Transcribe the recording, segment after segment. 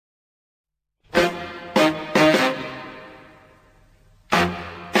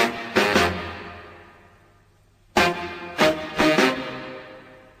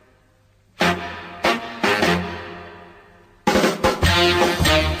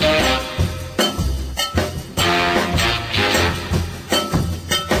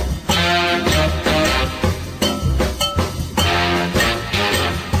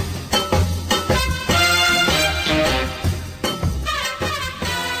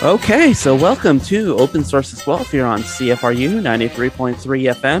Okay, so welcome to Open Sources Guelph here on CFRU 93.3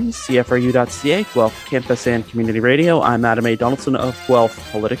 FM, CFRU.ca, Guelph Campus and Community Radio. I'm Adam A. Donaldson of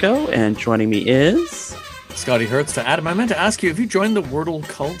Guelph Politico, and joining me is... Scotty Hertz. To Adam, I meant to ask you, have you joined the Wordle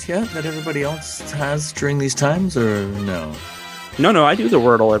cult yet that everybody else has during these times, or no? No, I do the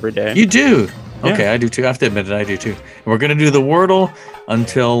Wordle every day. You do? Yeah. Okay, I do too. I have to admit it, I do too. And we're going to do the Wordle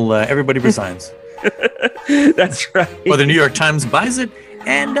until everybody resigns. That's right. Or the New York Times buys it,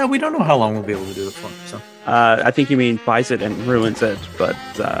 and we don't know how long we'll be able to do it for. So, I think you mean buys it and ruins it, but...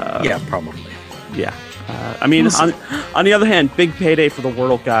 yeah, probably. Yeah. I mean, on the other hand, big payday for the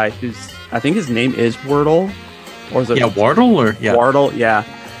Wordle guy, who's... I think his name is Wordle. Or is it... Yeah, Wardle? Or, yeah. Wardle, yeah.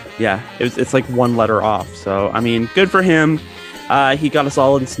 Yeah, it's like one letter off. So, I mean, good for him. He got us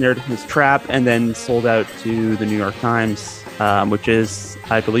all ensnared in his trap and then sold out to the New York Times, which is,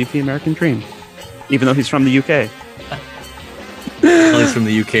 I believe, the American dream, even though he's from the UK. Well, he's from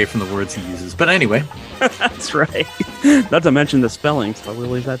the UK from the words he uses. But anyway. That's right. Not to mention the spelling, so we'll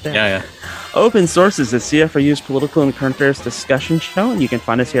leave that there. Yeah. Open Sources is CFRU's political and current affairs discussion show, and you can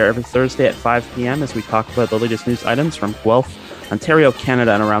find us here every Thursday at 5 p.m. as we talk about the latest news items from Guelph, Ontario,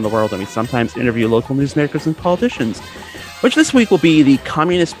 Canada, and around the world, and we sometimes interview local newsmakers and politicians, which this week will be the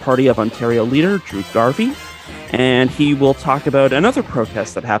Communist Party of Ontario leader, Drew Garvey, and he will talk about another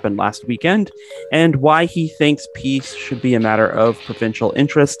protest that happened last weekend and why he thinks peace should be a matter of provincial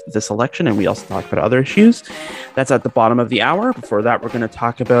interest this election. And we also talk about other issues. That's at the bottom of the hour. Before that, we're going to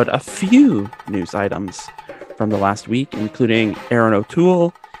talk about a few news items from the last week, including Aaron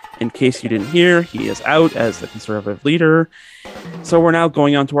O'Toole. In case you didn't hear, he is out as the Conservative leader. So we're now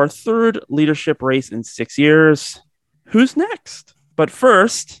going on to our third leadership race in 6 years. Who's next? But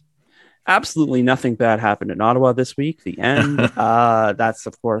first... absolutely nothing bad happened in Ottawa this week. The end. That's,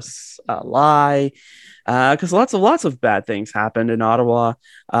 of course, a lie, because lots of bad things happened in Ottawa.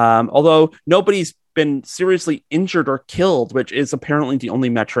 Although nobody's been seriously injured or killed, which is apparently the only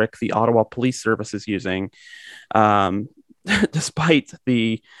metric the Ottawa Police Service is using, despite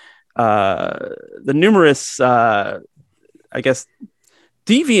the numerous, I guess,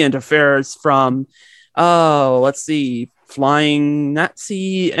 deviant affairs from, let's see, flying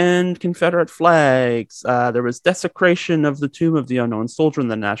Nazi and Confederate flags. There was desecration of the Tomb of the Unknown Soldier in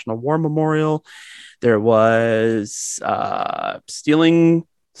the National War Memorial. There was stealing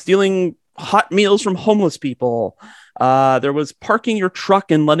hot meals from homeless people. There was parking your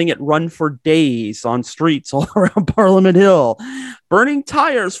truck and letting it run for days on streets all around Parliament Hill. Burning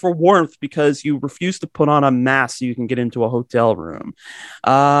tires for warmth because you refuse to put on a mask so you can get into a hotel room.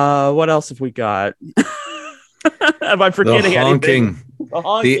 What else have we got? Am I forgetting anything? The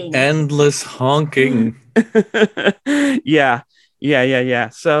honking. The endless honking. Yeah.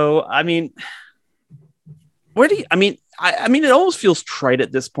 So, I mean, I mean, it almost feels trite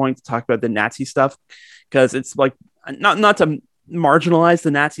at this point to talk about the Nazi stuff, because it's like, not to marginalize the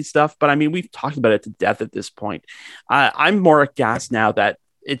Nazi stuff, but I mean, we've talked about it to death at this point. I'm more aghast now that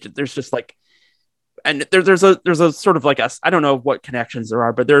there's just like, and there's a sort of like I don't know what connections there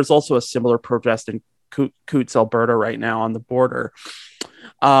are, but there's also a similar protest in Coutts, Alberta right now on the border.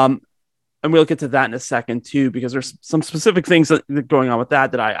 And we'll get to that in a second too, because there's some specific things that are going on with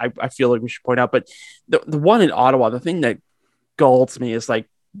that I feel like we should point out. But the one in Ottawa, the thing that galls me is like,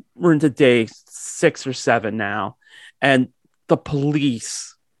 we're into day 6 or 7 now, and the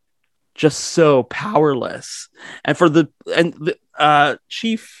police just so powerless. And for the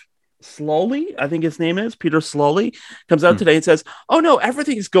Chief Slowly, I think his name is Peter Slowly, comes out today and says, "Oh no,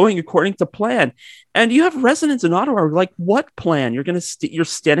 everything is going according to plan." And you have residents in Ottawa who are like, "What plan? You're you're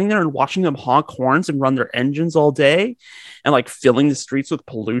standing there and watching them honk horns and run their engines all day, and like filling the streets with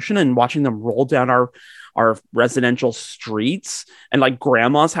pollution and watching them roll down our residential streets, and like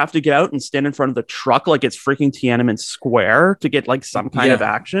grandmas have to get out and stand in front of the truck like it's freaking Tiananmen Square to get like some kind of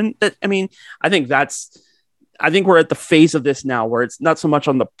action." That, I mean, I think we're at the phase of this now where it's not so much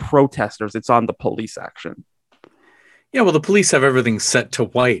on the protesters, it's on the police action. Yeah, well, the police have everything set to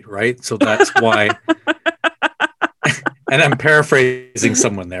white, right? So that's why. And I'm paraphrasing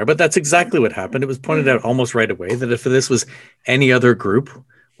someone there, but that's exactly what happened. It was pointed out almost right away that if this was any other group,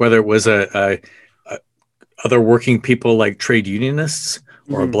 whether it was other working people like trade unionists,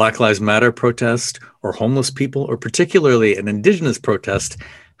 or a Black Lives Matter protest, or homeless people, or particularly an Indigenous protest,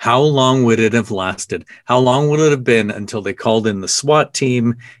 how long would it have lasted? How long would it have been until they called in the SWAT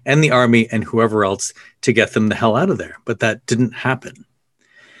team and the army and whoever else to get them the hell out of there? But that didn't happen.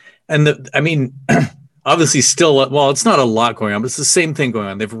 And obviously still, well, it's not a lot going on, but it's the same thing going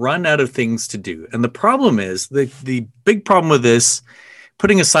on. They've run out of things to do. And the problem is, the big problem with this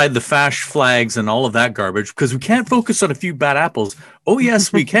putting aside the fash flags and all of that garbage, because we can't focus on a few bad apples. Oh,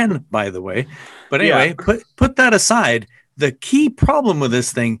 yes, we can, by the way. But anyway, put that aside. The key problem with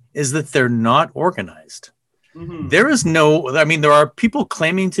this thing is that they're not organized. Mm-hmm. There is no, I mean, there are people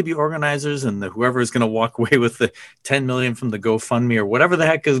claiming to be organizers, and whoever is going to walk away with the 10 million from the GoFundMe or whatever the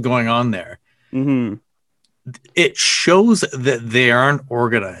heck is going on there. Mm-hmm. It shows that they aren't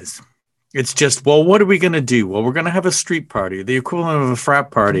organized. It's just, well, what are we going to do? Well, we're going to have a street party, the equivalent of a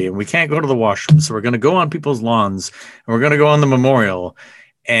frat party, and we can't go to the washroom. So we're going to go on people's lawns, and we're going to go on the memorial,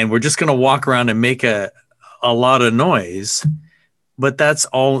 and we're just going to walk around and make a lot of noise. But that's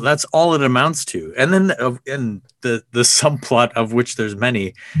all it amounts to. And then and the subplot, of which there's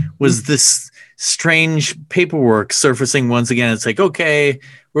many, was this strange paperwork surfacing once again. It's like, okay,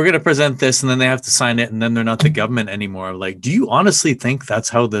 we're going to present this, and then they have to sign it, and then they're not the government anymore. Like, do you honestly think that's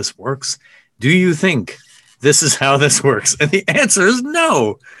how this works? Do you think this is how this works? And the answer is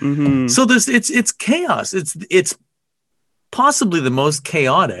no. Mm-hmm. So it's chaos. It's possibly the most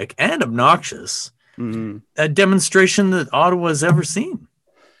chaotic and obnoxious a demonstration that Ottawa's ever seen.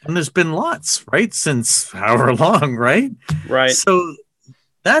 And there's been lots, right? Since however long, right? Right. So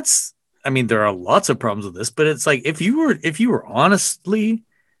that's, I mean, there are lots of problems with this, but it's like, if you were honestly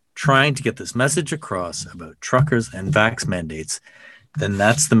trying to get this message across about truckers and vax mandates, then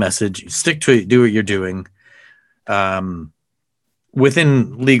that's the message. You stick to it, do what you're doing,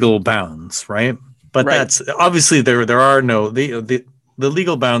 within legal bounds, right? But that's obviously there are no, the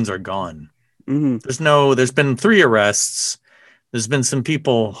legal bounds are gone. Mm-hmm. There's been 3 arrests. There's been some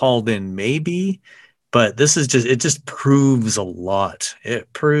people hauled in, maybe, but it just proves a lot.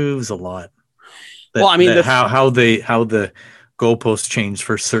 It proves a lot. Well, I mean, how the goalposts change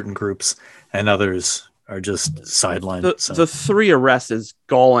for certain groups and others are just sidelined. The 3 arrests is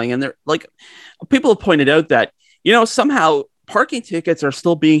galling, and they're like, people have pointed out that, somehow parking tickets are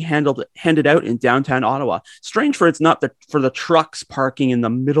still being handed out in downtown Ottawa. Strange for it's not for the trucks parking in the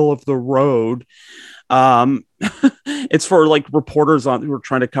middle of the road. It's for like reporters who are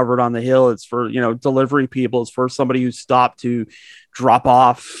trying to cover it on the Hill. It's for, delivery people. It's for somebody who stopped to drop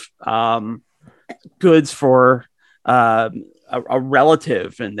off goods for a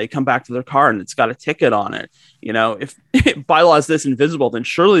relative, and they come back to their car and it's got a ticket on it. If bylaw is this invisible, then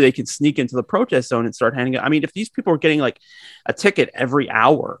surely they could sneak into the protest zone and start handing it. I mean, if these people are getting like a ticket every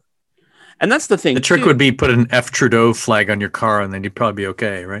hour, and that's the thing. The trick would be put an F Trudeau flag on your car, and then you'd probably be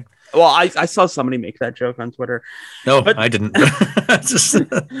okay, right? Well, I saw somebody make that joke on Twitter. No, but I didn't.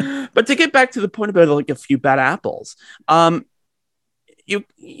 But to get back to the point about like a few bad apples,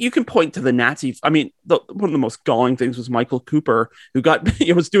 you can point to the Nazi. I mean, one of the most galling things was Michael Cooper, who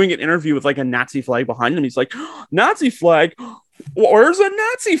was doing an interview with like a Nazi flag behind him. He's like, Nazi flag? Where's a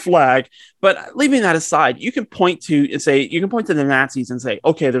Nazi flag? But leaving that aside, you can point to the Nazis and say,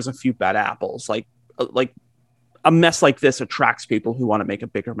 okay, there's a few bad apples. Like a mess like this attracts people who want to make a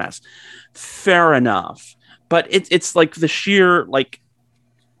bigger mess. Fair enough. But it's like the sheer like,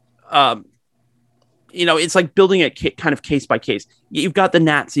 it's like building it kind of case by case. You've got the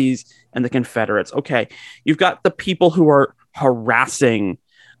Nazis and the Confederates. Okay. You've got the people who are harassing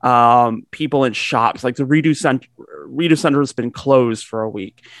people in shops. Like the Redo Center has been closed for a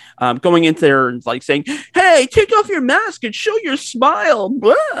week. Going in there and like saying, hey, take off your mask and show your smile.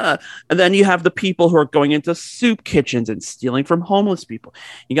 Blah. And then you have the people who are going into soup kitchens and stealing from homeless people.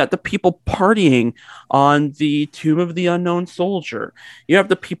 You got the people partying on the Tomb of the Unknown Soldier. You have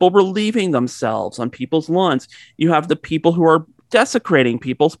the people relieving themselves on people's lawns. You have the people who are desecrating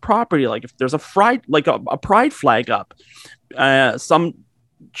people's property. Like if there's a pride flag up, some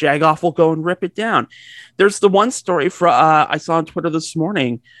jagoff will go and rip it down. There's the one story I saw on Twitter this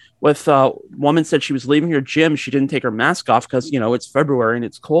morning with a woman said she was leaving her gym. She didn't take her mask off because, it's February and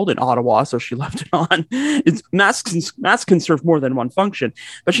it's cold in Ottawa. So she left it on. Masks can serve more than one function,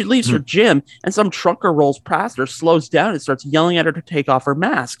 but she leaves her gym and some trunker rolls past her, slows down and starts yelling at her to take off her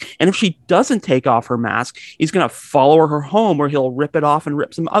mask. And if she doesn't take off her mask, he's going to follow her home where he'll rip it off and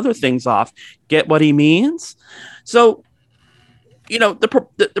rip some other things off. Get what he means? So,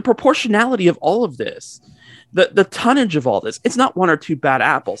 the proportionality of all of this, the tonnage of all this, it's not 1 or 2 bad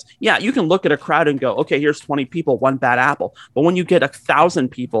apples. Yeah, you can look at a crowd and go, okay, here's 20 people, 1 bad apple. But when you get 1,000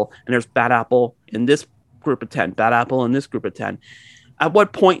 people and there's bad apple in this group of 10, bad apple in this group of 10, at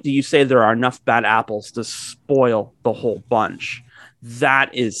what point do you say there are enough bad apples to spoil the whole bunch?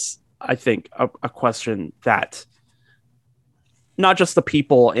 That is, I think, a question that not just the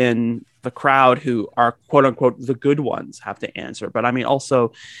people in the crowd who are quote unquote the good ones have to answer, but I mean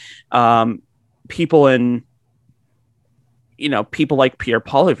also people in people like Pierre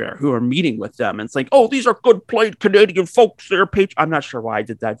Poilievre who are meeting with them. And it's like, oh, these are good played Canadian folks. They're I'm not sure why I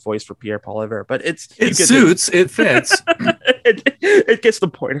did that voice for Pierre Poilievre, but it suits, it fits. it gets the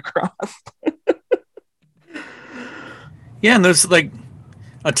point across. Yeah, and there's like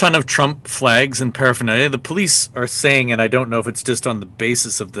a ton of Trump flags and paraphernalia. The police are saying, and I don't know if it's just on the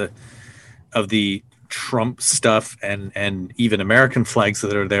basis of the Trump stuff and even American flags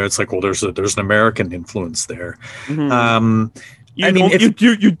that are there. It's like, well, there's an American influence there. Mm-hmm.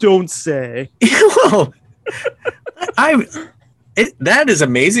 You don't say. Well, that is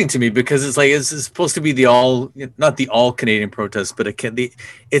amazing to me, because it's like, it's supposed to be not the all Canadian protest, but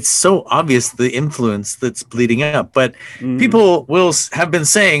it's so obvious the influence that's bleeding up. But people will have been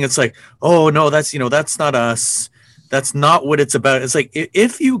saying, it's like, oh no, that's not us. That's not what it's about. It's like,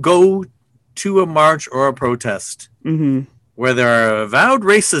 if you go to a march or a protest where there are avowed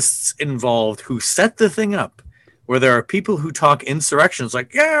racists involved who set the thing up, where there are people who talk insurrections,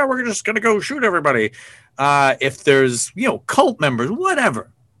 like, yeah, we're just going to go shoot everybody. If there's, cult members,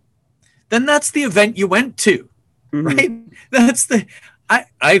 whatever, then that's the event you went to, right? That's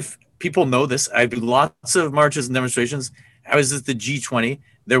people know this. I do lots of marches and demonstrations. I was at the G20.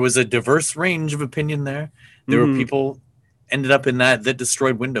 There was a diverse range of opinion there. There were people ended up in that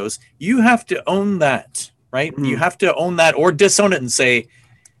destroyed windows. You have to own that, right? You have to own that or disown it and say,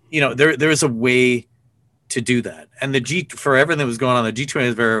 there is a way to do that. And for everything that was going on, the G20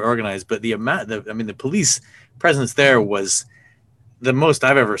 is very organized, but the police presence there was the most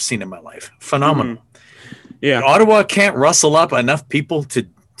I've ever seen in my life. Phenomenal. Yeah. Ottawa can't rustle up enough people to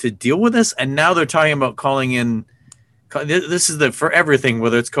deal with this. And now they're talking about calling in. This is for everything,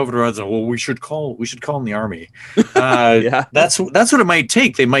 whether it's COVID or other. Well, we should call in the army. Yeah. That's what it might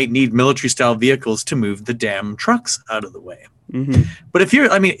take. They might need military style vehicles to move the damn trucks out of the way. But if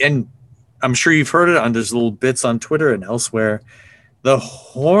and I'm sure you've heard it on there's little bits on Twitter and elsewhere. The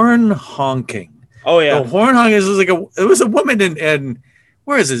horn honking. Oh yeah, the horn honking is like it was a woman in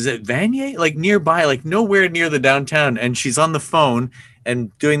where is it? Is it Vanier? Like nearby, like nowhere near the downtown, and she's on the phone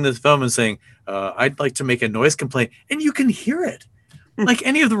and doing this film and saying, "I'd like to make a noise complaint," and you can hear it. Like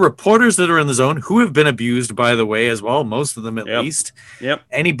any of the reporters that are in the zone who have been abused, by the way, as well, most of them at least. Yep.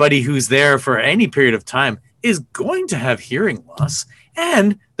 Anybody who's there for any period of time is going to have hearing loss.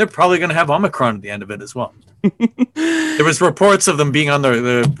 And they're probably going to have Omicron at the end of it as well. There was reports of them being on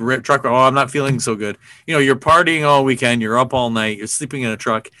the truck. Oh, I'm not feeling so good. You're partying all weekend. You're up all night. You're sleeping in a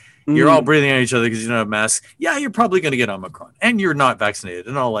truck. You're all breathing on each other because you don't have masks. Yeah, you're probably going to get Omicron. And you're not vaccinated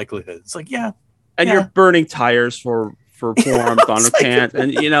in all likelihood. It's like, yeah. And you're burning tires for warmth on a can.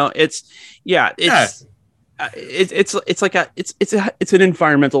 And, it's an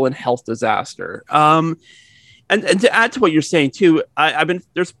environmental and health disaster. And to add to what you're saying too,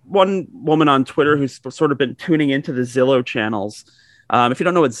 there's one woman on Twitter who's sort of been tuning into the Zillow channels. If you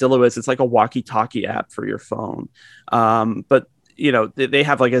don't know what Zillow is, it's like a walkie-talkie app for your phone. But they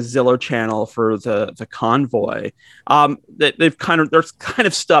have like a Zillow channel for the convoy. They're kind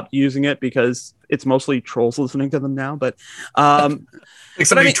of stopped using it because it's mostly trolls listening to them now. But like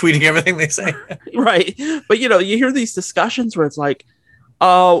somebody tweeting everything they say, right? But you hear these discussions where it's like,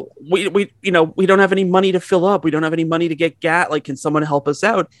 we don't have any money to fill up. We don't have any money to get gas. Like, can someone help us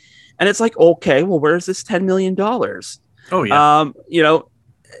out? And it's like, okay, well, where's this $10 million? Oh yeah.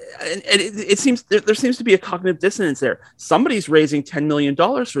 And it seems there seems to be a cognitive dissonance there. Somebody's raising $10 million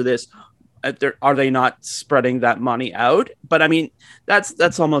for this. Are they not spreading that money out? But I mean,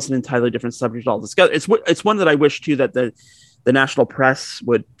 that's almost an entirely different subject altogether. It's one that I wish too that the national press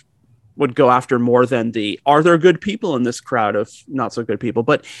would go after more than are there good people in this crowd of not so good people?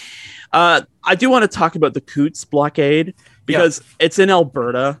 But I do want to talk about the Coutts blockade because it's in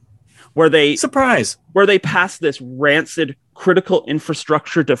Alberta where they passed this rancid Critical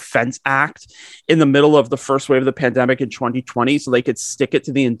Infrastructure Defense Act in the middle of the first wave of the pandemic in 2020 so they could stick it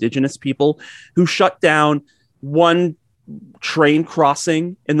to the Indigenous people who shut down one train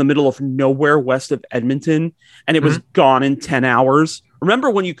crossing in the middle of nowhere west of Edmonton, and it was gone in 10 hours.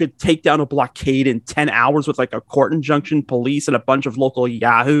 Remember when you could take down a blockade in 10 hours with like a court injunction, police, and a bunch of local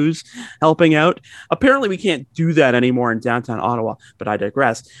yahoos helping out? Apparently we can't do that anymore in downtown Ottawa, but I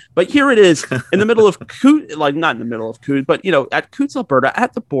digress. But here it is in the middle of Coutts, like not in the middle of Coutts, but at Coutts, Alberta,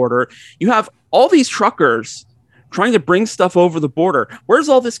 at the border, you have all these truckers trying to bring stuff over the border. Where's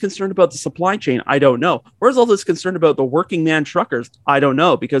all this concern about the supply chain? I don't know. Where's all this concern about the working man truckers? I don't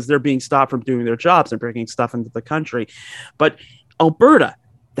know, because they're being stopped from doing their jobs and bringing stuff into the country. But Alberta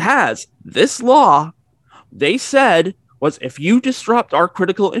has this law. They said was if you disrupt our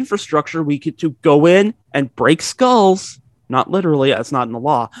critical infrastructure, we get to go in and break skulls. Not literally, that's not in the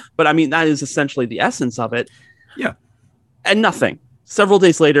law, but I mean, that is essentially the essence of it. Yeah. and nothing. Several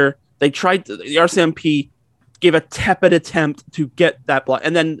days later, they tried the RCMP gave a tepid attempt to get that block,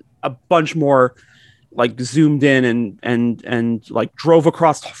 and then a bunch more like zoomed in and like drove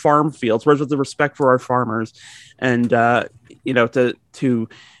across farm fields. Where's the respect for our farmers, and to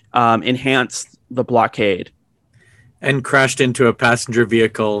enhance the blockade, and crashed into a passenger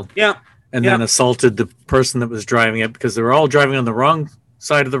vehicle. Yeah, and then assaulted the person that was driving it because they were all driving on the wrong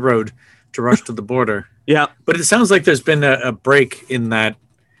side of the road to rush to the border. Yeah, but it sounds like there's been a break in that.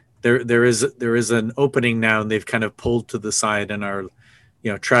 There is an opening now, and they've kind of pulled to the side, and our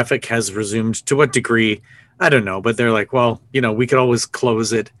traffic has resumed. To what degree, I don't know, but they're like, well, we could always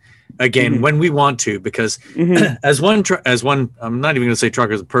close it again when we want to, because as one I'm not even going to say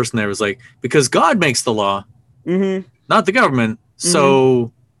trucker, as a person there was like, because God makes the law, not the government.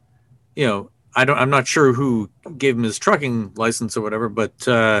 So I'm not sure who gave him his trucking license or whatever, but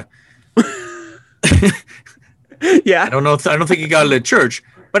yeah, I don't know. I don't think he got it at church.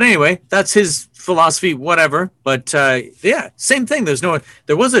 But anyway, that's his philosophy, whatever. But same thing.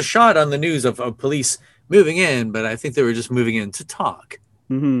 There was a shot on the news of police moving in, but I think they were just moving in to talk.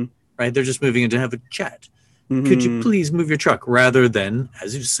 Right? They're just moving in to have a chat. Could you please move your truck? Rather than,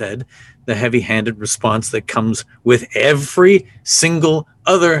 as you said, the heavy-handed response that comes with every single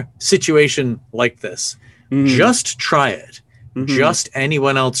other situation like this. Just try it. Just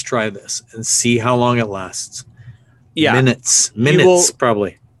anyone else try this and see how long it lasts. Yeah. Minutes,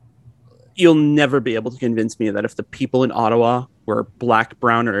 probably. You'll never be able to convince me that if the people in Ottawa were Black,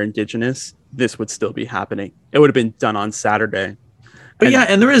 Brown, or Indigenous, this would still be happening. It would have been done on Saturday. But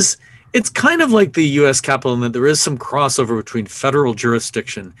and it's kind of like the U.S. Capitol in that there is some crossover between federal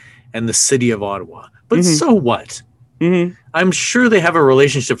jurisdiction and the city of Ottawa. But so what? I'm sure they have a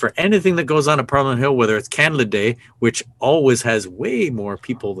relationship for anything that goes on at Parliament Hill, whether it's Canada Day, which always has way more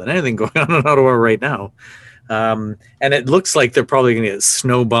people than anything going on in Ottawa right now. And it looks like they're probably going to get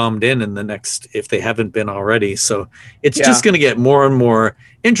snow bombed in the next, if they haven't been already. So it's just going to get more and more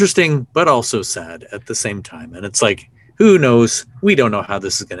interesting, but also sad at the same time. And it's like, who knows? We don't know how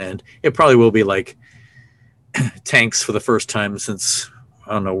this is going to end. It probably will be like tanks for the first time since,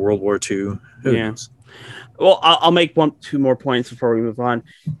 I don't know, World War II. Who knows? Well, I'll make two more points before we move on.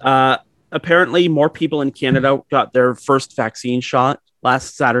 Apparently, more people in Canada got their first vaccine shot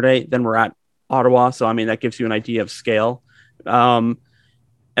last Saturday than were at Ottawa. So, I mean, that gives you an idea of scale. And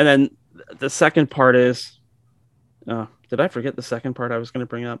then the second part is, did I forget the second part I was going to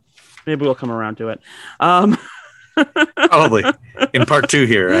bring up? Maybe we'll come around to it. Probably in part two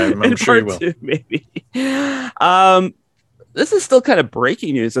here. I'm sure you will. Maybe. This is still kind of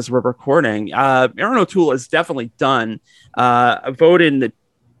breaking news as we're recording. Erin O'Toole is definitely done. A vote in the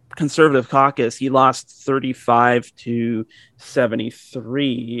Conservative caucus, he lost 35 to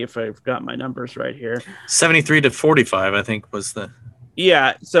 73, if I've got my numbers right here. 73 to 45, I think was the...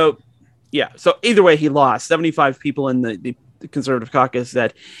 So either way, he lost. 75 people in the Conservative caucus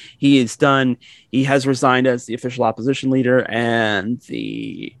that he is done. He has resigned as the official opposition leader and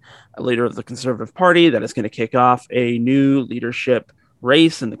the leader of the Conservative Party. That is going to kick off a new leadership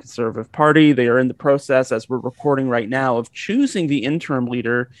race in the Conservative Party. They are in the process, as we're recording right now, of choosing the interim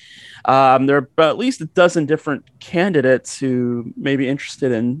leader. There are at least a dozen different candidates who may be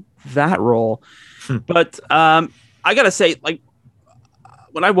interested in that role. But I got to say, like,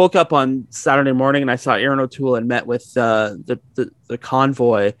 when I woke up on Saturday morning and I saw Erin O'Toole and met with the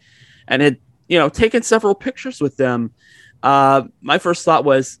convoy and had taken several pictures with them, my first thought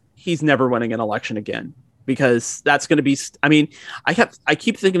was he's never winning an election again, because that's going to be. I mean, I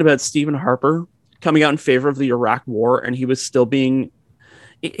keep thinking about Stephen Harper coming out in favor of the Iraq War, and he was still getting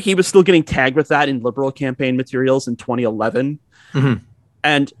tagged with that in Liberal campaign materials in 2011,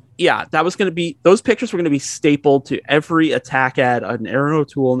 and. Yeah, that was going to be, those pictures were going to be stapled to every attack ad on Erin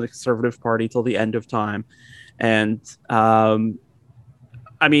O'Toole and the Conservative Party till the end of time. And I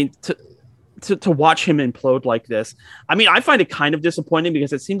mean, to watch him implode like this, I mean, I find it kind of disappointing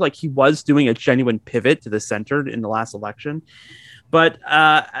because it seemed like he was doing a genuine pivot to the center in the last election. But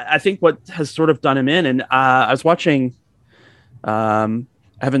I think what has sort of done him in, and I was watching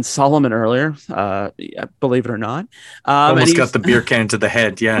Evan Solomon earlier, believe it or not. Almost got the beer can to the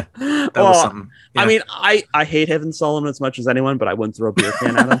head. Yeah, that was something. Yeah. I mean, I hate Evan Solomon as much as anyone, but I wouldn't throw a beer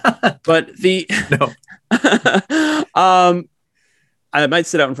can at him. But I might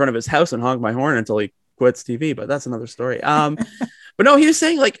sit out in front of his house and honk my horn until he quits TV, but that's another story. But no, he was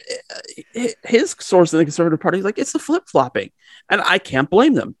saying like his source in the Conservative Party, like it's the flip-flopping, and I can't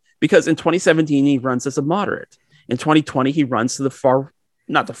blame them, because in 2017 he runs as a moderate. In 2020 he runs to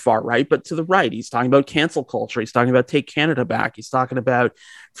not the far right, but to the right. He's talking about cancel culture. He's talking about take Canada back. He's talking about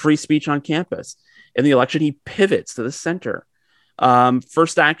free speech on campus. in the election, he pivots to the center.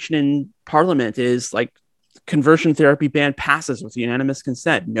 First action in Parliament is like conversion therapy ban passes with unanimous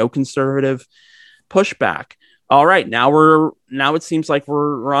consent, no conservative pushback. All right, now it seems like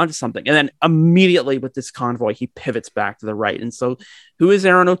we're onto something. And then immediately with this convoy, he pivots back to the right. And so who is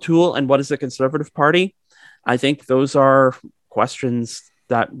Aaron O'Toole and what is the Conservative Party? I think those are questions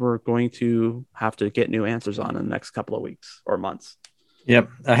that we're going to have to get new answers on in the next couple of weeks or months. Yep.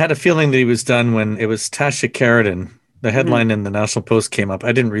 I had a feeling that he was done when it was Tasha Karadan. The headline in the National Post came up.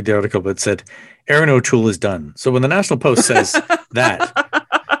 I didn't read the article, but it said, Aaron O'Toole is done. So when the National Post says that,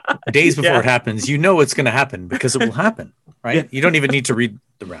 days before it happens, you know it's going to happen because it will happen, right? Yeah. You don't even need to read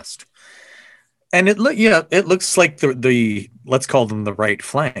the rest. And it looks like the let's call them the right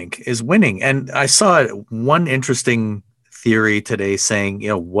flank is winning. And I saw one interesting theory today saying,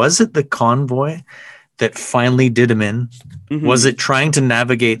 was it the convoy that finally did him in? Mm-hmm. Was it trying to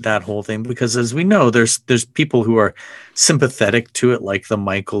navigate that whole thing? Because as we know, there's people who are sympathetic to it, like the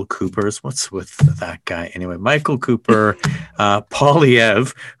Michael Coopers. What's with that guy? Anyway, Michael Cooper,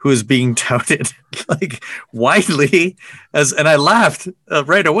 Poilievre, who is being touted like widely and I laughed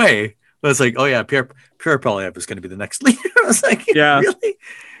right away. I was like, oh yeah, Pierre Poilievre is going to be the next leader. I was like, really?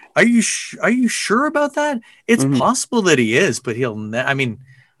 Are you sure about that? It's possible that he is, but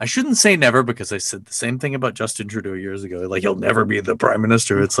I shouldn't say never because I said the same thing about Justin Trudeau years ago. Like, he'll never be the prime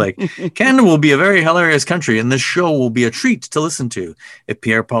minister. It's like, Canada will be a very hilarious country, and this show will be a treat to listen to if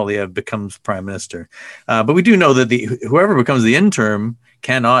Pierre Poilievre becomes prime minister. But we do know that whoever becomes the interim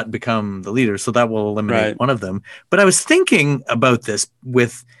cannot become the leader, so that will eliminate one of them. But I was thinking about this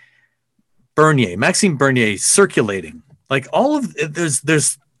with Maxime Bernier circulating. Like, all of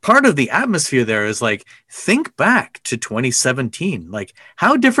there's part of the atmosphere there is like, think back to 2017. Like,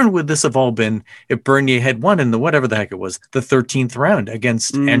 how different would this have all been if Bernier had won in the whatever the heck it was, the 13th round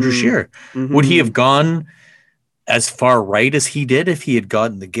against Andrew Scheer? Mm-hmm. Would he have gone as far right as he did if he had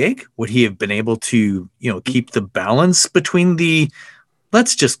gotten the gig? Would he have been able to, keep the balance between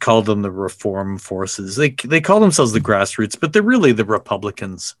let's just call them the reform forces. They call themselves the grassroots, but they're really the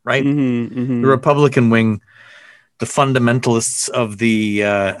Republicans, right? The Republican wing. The fundamentalists of the,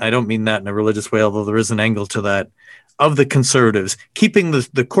 I don't mean that in a religious way, although there is an angle to that, of the conservatives, keeping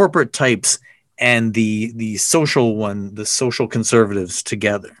the corporate types and the social conservatives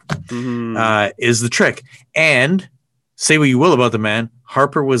together is the trick. And say what you will about the man,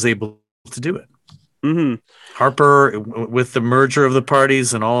 Harper was able to do it. Mm-hmm. Harper, with the merger of the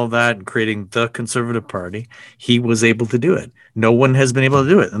parties and all of that and creating the Conservative Party, he was able to do it. No one has been able to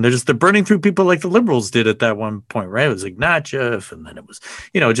do it. And they're burning through people like the Liberals did at that one point, right? It was Ignatieff, and then it was,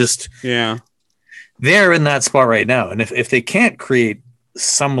 they're in that spot right now. And if they can't create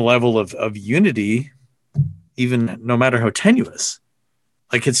some level of unity, even no matter how tenuous,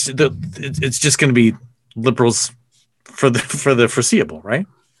 like it's just going to be Liberals for the foreseeable, right?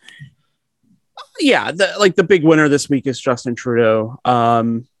 Yeah, the big winner this week is Justin Trudeau.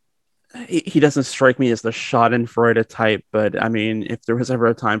 He doesn't strike me as the Schadenfreude type, but I mean, if there was ever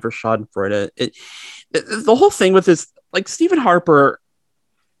a time for Schadenfreude, the whole thing with this, like, Stephen Harper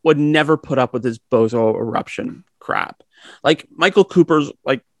would never put up with his bozo eruption crap. Like, Michael Cooper's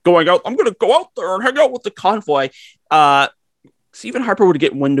like going out, I'm going to go out there and hang out with the convoy. Stephen Harper would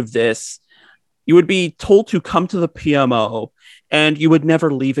get wind of this. You would be told to come to the PMO, and you would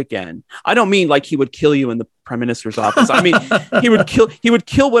never leave again. I don't mean like he would kill you in the prime minister's office. I mean, he would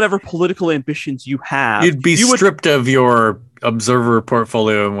kill whatever political ambitions you have. You'd be stripped of your observer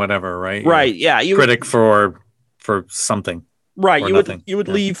portfolio and whatever, right? Right. Yeah. You critic for something. Right. You would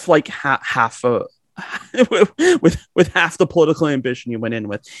leave like half with half the political ambition you went in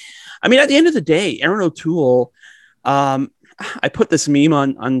with. I mean, at the end of the day, Aaron O'Toole, I put this meme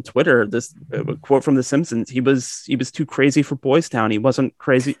on Twitter, this quote from The Simpsons. He was too crazy for Boys Town. He wasn't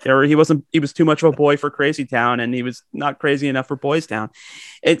crazy, or he was too much of a boy for Crazy Town, and he was not crazy enough for Boys Town.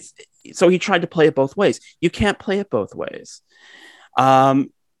 So he tried to play it both ways. You can't play it both ways.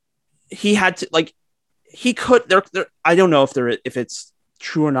 He had to, like, he could there. I don't know if it's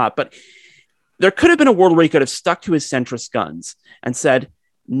true or not, but there could have been a world where he could have stuck to his centrist guns and said,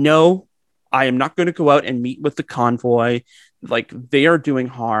 no, I am not going to go out and meet with the convoy. Like, they are doing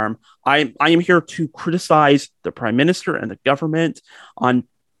harm. I am here to criticize the prime minister and the government on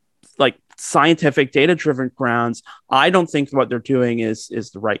like scientific, data-driven grounds. I don't think what they're doing is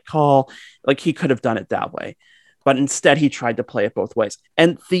the right call. Like, he could have done it that way, but instead he tried to play it both ways.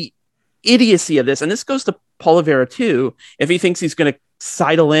 And the idiocy of this, and this goes to Poilievre too, if he thinks he's going to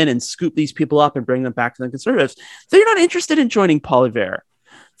sidle in and scoop these people up and bring them back to the Conservatives, they're not interested in joining Poilievre.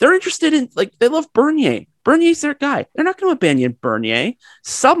 They're interested in, like, they love Bernier. Bernier's their guy. They're not going to abandon Bernier.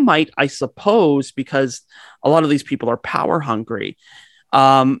 Some might, I suppose, because a lot of these people are power hungry.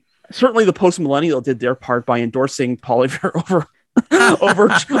 Certainly the post-millennial did their part by endorsing Poilievre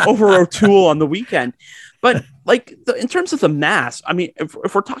over O'Toole on the weekend. But like in terms of the mass, I mean,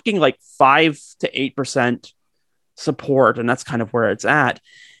 if we're talking like 5 to 8% support, and that's kind of where it's at,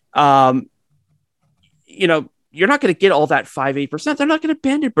 you know, you're not going to get all that 5-8%. They're not going to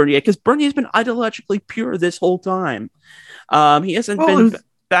abandon Bernier because Bernier has been ideologically pure this whole time. He hasn't been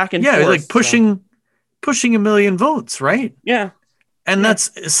back and forth. Like pushing 1 million votes, right? Yeah. And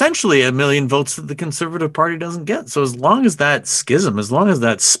that's essentially 1 million votes that the Conservative Party doesn't get. So as long as that schism, as long as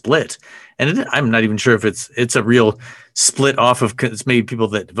that split, and I'm not even sure if it's a real split off of, it's maybe people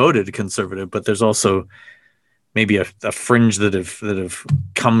that voted Conservative, but there's also maybe a fringe that have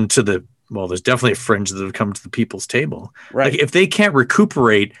come to the, well, there's definitely a fringe that have come to the people's table. Right. Like if they can't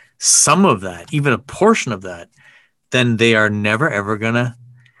recuperate some of that, even a portion of that, then they are never, ever gonna,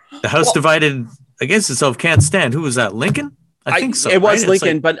 the House divided against itself can't stand. Who was that? Lincoln? I think so. It was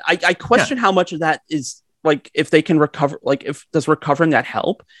Lincoln, but I question how much of that is like if they can recover, like if does recovering that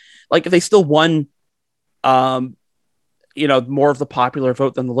help? Like if they still won, you know, more of the popular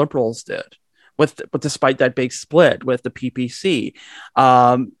vote than the Liberals did, but despite that big split with the PPC,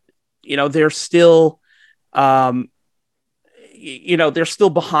 you know, they're still, you know, they're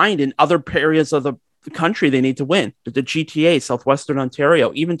still behind in other areas of the country they need to win. The GTA, Southwestern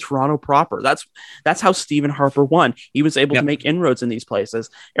Ontario, even Toronto proper. That's how Stephen Harper won. He was able to make inroads in these places.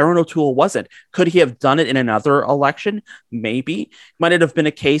 Aaron O'Toole wasn't. Could he have done it in another election? Maybe. Might it have been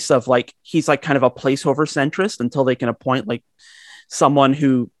a case of like he's like kind of a placeholder centrist until they can appoint like someone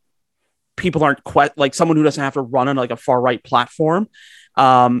who people aren't quite like someone who doesn't have to run on like a far right platform,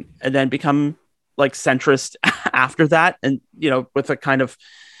 and then become like centrist after that, and you know, with a kind of,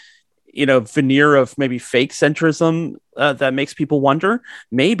 you know, veneer of maybe fake centrism that makes people wonder,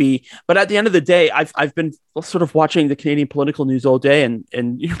 maybe. But at the end of the day, I've been sort of watching the Canadian political news all day, and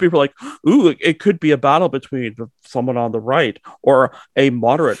you know, people are like, ooh, it could be a battle between someone on the right or a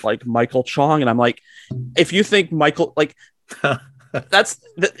moderate like Michael Chong, and I'm like, if you think Michael like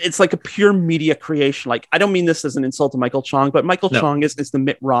it's like a pure media creation. Like, I don't mean this as an insult to Michael Chong, but Michael Chong is the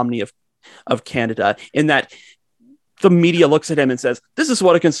Mitt Romney of Canada, in that the media looks at him and says, this is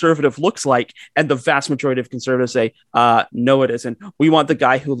what a conservative looks like. And the vast majority of conservatives say, no, it isn't. We want the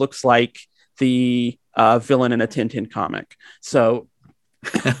guy who looks like the villain in a Tintin comic. So,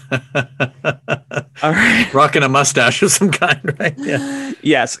 all right. Rocking a mustache of some kind, right? Yeah.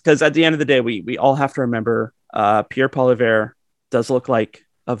 Yes, because at the end of the day, we all have to remember Pierre Poilievre does look like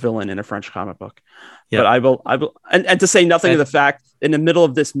a villain in a French comic book. But I will, and to say nothing of the fact, in the middle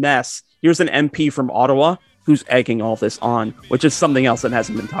of this mess, here's an MP from Ottawa who's egging all this on, which is something else that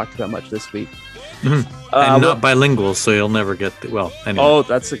hasn't been talked about much this week. Mm-hmm. And not bilingual, so you'll never get anyway. Oh,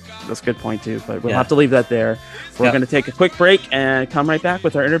 that's a good point too, but we'll have to leave that there. We're going to take a quick break and come right back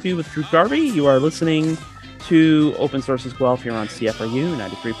with our interview with Drew Garvey. You are listening to Open Sources Guelph here on CFRU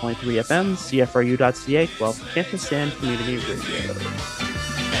 93.3 FM, CFRU.ca, Guelph Campus and Community Radio.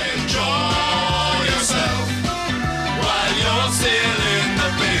 Enjoy yourself while you're still in the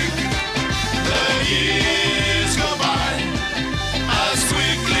pink. The years go by as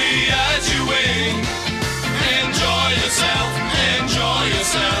quickly as you wink. Enjoy yourself,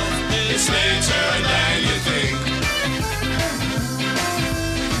 it's later than you think.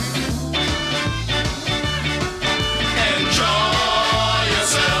 Enjoy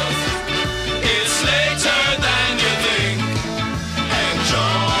yourself, it's later than you think.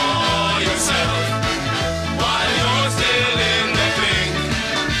 Enjoy yourself while you're still in the pink.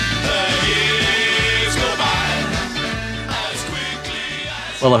 The years go by as quickly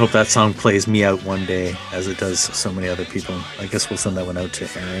as... Well, I hope that song plays me out one day, as it does so many other people. I guess we'll send that one out to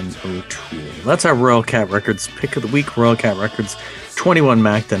Aaron O'Toole. That's our Royal Cat Records pick of the week. Royal Cat Records, 21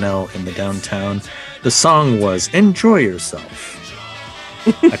 Macdonnell in the downtown. The song was Enjoy Yourself.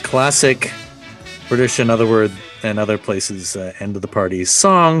 A classic British and other places end of the party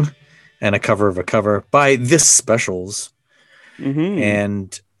song, and a cover of a cover by This Specials. Mm-hmm.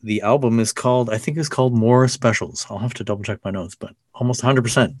 And the album is called, I think it's called More Specials. I'll have to double check my notes, but almost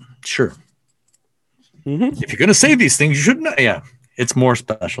 100% sure. Mm-hmm. If you're going to say these things, you should know. Yeah, it's More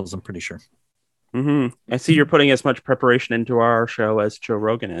Specials, I'm pretty sure. Mm-hmm. I see you're putting as much preparation into our show as Joe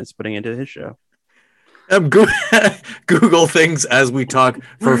Rogan is putting into his show. Google things as we talk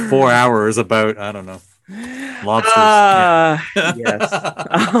for 4 hours about, I don't know, lobsters. Yes.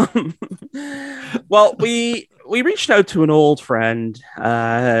 Well, we reached out to an old friend.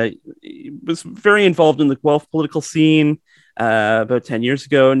 He was very involved in the Guelph political scene. about 10 years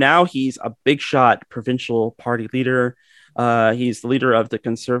ago. Now he's a big shot provincial party leader. He's the leader of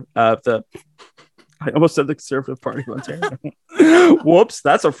the I almost said the Conservative Party of Ontario. Whoops,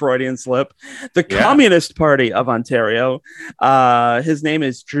 that's a Freudian slip. The Communist Party of Ontario. His name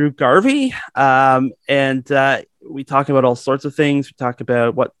is Drew Garvey. And we talk about all sorts of things. We talk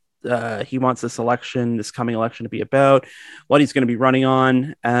about what he wants this coming election to be about, what he's going to be running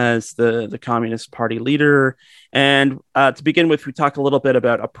on as the Communist Party leader. And to begin with, we talk a little bit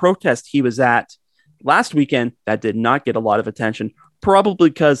about a protest he was at last weekend that did not get a lot of attention, probably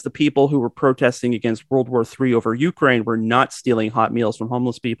because the people who were protesting against World War III over Ukraine were not stealing hot meals from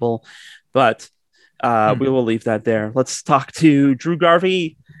homeless people. But we will leave that there. Let's talk to Drew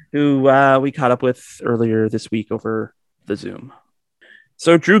Garvey, who we caught up with earlier this week over the Zoom.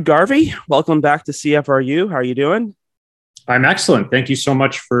 So, Drew Garvey, welcome back to CFRU. How are you doing? I'm excellent. Thank you so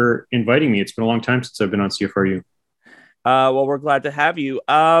much for inviting me. It's been a long time since I've been on CFRU. Well, we're glad to have you.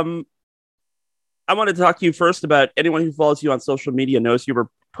 I wanted to talk to you first about anyone who follows you on social media knows you're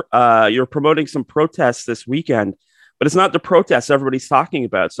promoting some protests this weekend, but it's not the protests everybody's talking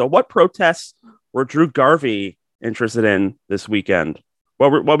about. So what protests were Drew Garvey interested in this weekend?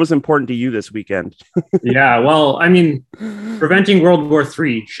 What was important to you this weekend? Yeah, well, I mean, preventing World War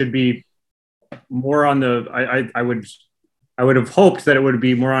III should be more on the. I would have hoped that it would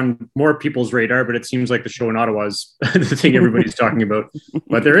be more on more people's radar, but it seems like the show in Ottawa is the thing everybody's talking about.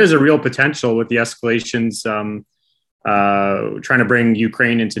 But there is a real potential with the escalations, trying to bring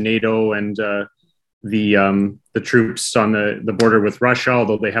Ukraine into NATO and the troops on the border with Russia,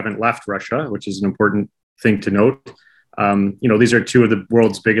 although they haven't left Russia, which is an important thing to note. These are two of the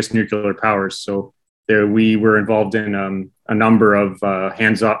world's biggest nuclear powers. So we were involved in a number of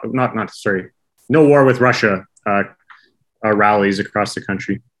no war with Russia rallies across the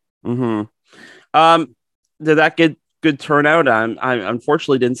country. Mm-hmm. Did that get good turnout? I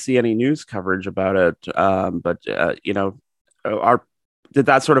unfortunately didn't see any news coverage about it. Did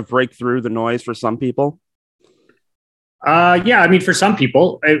that sort of break through the noise for some people? Yeah, I mean, for some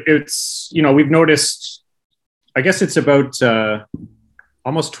people, it's we've noticed. I guess it's about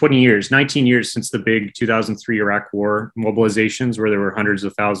almost 19 years since the big 2003 Iraq War mobilizations, where there were hundreds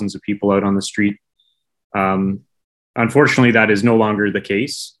of thousands of people out on the street. Unfortunately, that is no longer the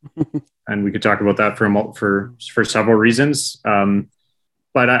case, and we could talk about that for several reasons.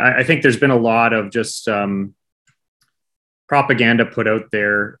 But I think there's been a lot of just propaganda put out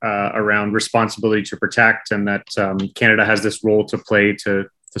there around responsibility to protect, and that Canada has this role to play to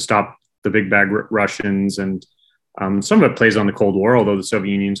stop the big bad Russians, and some of it plays on the Cold War, although the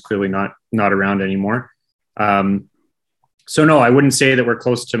Soviet Union's clearly not around anymore. So no, I wouldn't say that we're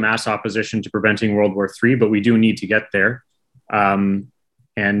close to mass opposition to preventing World War III, but we do need to get there. And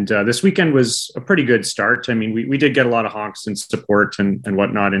this weekend was a pretty good start. I mean, we did get a lot of honks and support and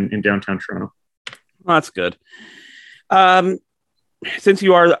whatnot in downtown Toronto. Well, that's good. Since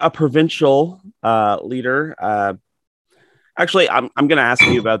you are a provincial leader, actually, I'm going to ask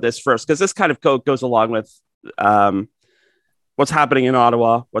you about this first, because this kind of goes along with what's happening in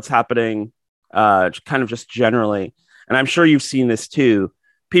Ottawa, what's happening kind of just generally. And I'm sure you've seen this too.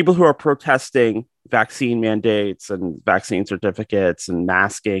 People who are protesting vaccine mandates and vaccine certificates and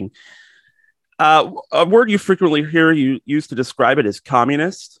masking. A word you frequently hear used to describe it is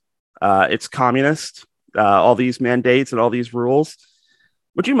communist. It's communist, all these mandates and all these rules.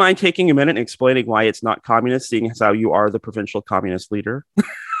 Would you mind taking a minute and explaining why it's not communist, seeing as how you are the provincial communist leader?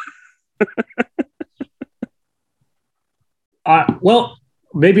 Well,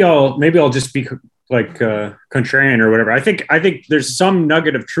 maybe I'll just be like contrarian or whatever. I think there's some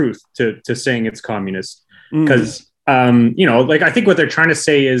nugget of truth to saying it's communist, because I think what they're trying to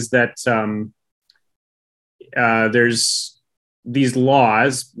say is that there's these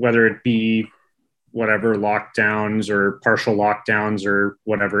laws, whether it be whatever lockdowns or partial lockdowns or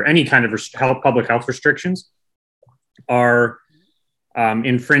whatever, any kind of public health restrictions are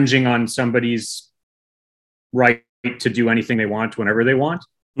infringing on somebody's right to do anything they want whenever they want.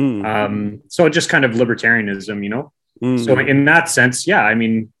 So just kind of libertarianism, So in that sense, yeah, I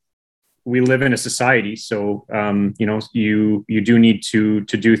mean, we live in a society, so you do need to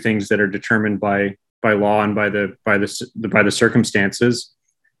do things that are determined by law and by the circumstances.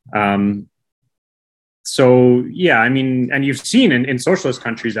 So yeah, I mean, and you've seen in socialist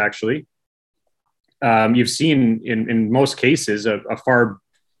countries, actually, you've seen in most cases a far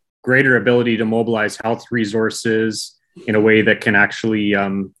greater ability to mobilize health resources in a way that can actually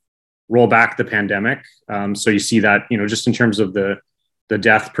roll back the pandemic. So you see that, just in terms of the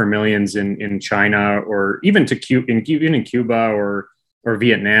death per millions in China, or even in Cuba or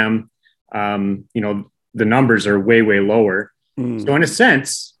Vietnam, the numbers are way, way lower. Mm. So in a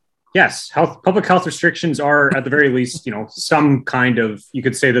sense, yes, public health restrictions are at the very least, some kind of, you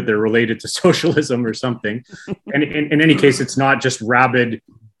could say that they're related to socialism or something. And in any case, it's not just rabid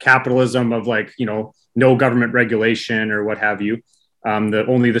capitalism of like, no government regulation or what have you.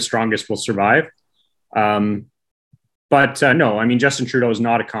 Only the strongest will survive. But no, I mean, Justin Trudeau is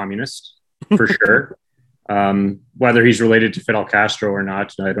not a communist for sure. Whether he's related to Fidel Castro or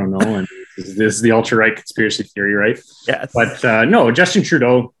not, I don't know. And this is the ultra-right conspiracy theory, right? Yes. But no, Justin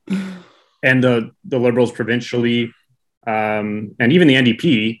Trudeau and the Liberals provincially, and even the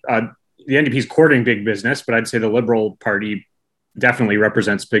NDP, the NDP is courting big business, but I'd say the Liberal Party definitely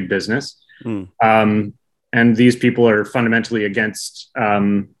represents big business. Mm. And these people are fundamentally against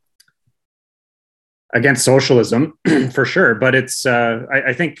socialism for sure. But it's,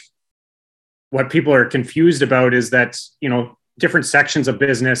 I think what people are confused about is that, different sections of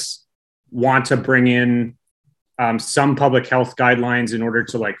business want to bring in some public health guidelines in order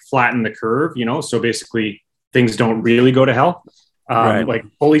to like flatten the curve, so basically things don't really go to hell, Right. like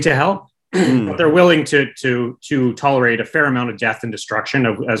fully to hell. Mm. But they're willing to tolerate a fair amount of death and destruction,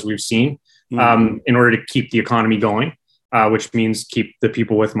 as we've seen, in order to keep the economy going, which means keep the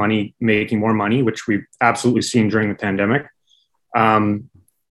people with money making more money, which we've absolutely seen during the pandemic.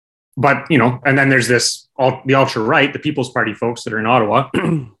 But, and then there's the ultra right, the People's Party folks that are in Ottawa,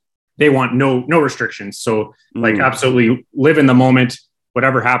 they want no restrictions. So like absolutely live in the moment,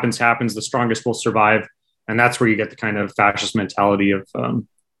 whatever happens, the strongest will survive. And that's where you get the kind of fascist mentality of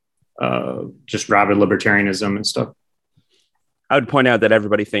just rabid libertarianism and stuff. I would point out that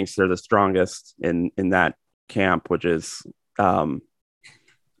everybody thinks they're the strongest in that camp, which is kind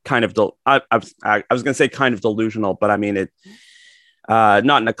of I was going to say kind of delusional, but I mean it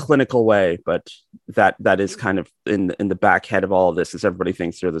not in a clinical way, but that is kind of in the back head of all of this is everybody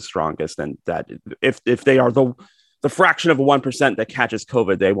thinks they're the strongest, and that if they are the fraction of 1% that catches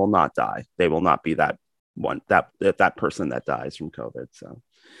COVID, they will not die. They will not be that person that dies from COVID. So,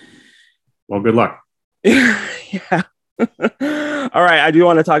 well, good luck. Yeah. All right, I do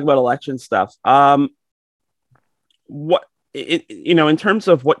want to talk about election stuff. In terms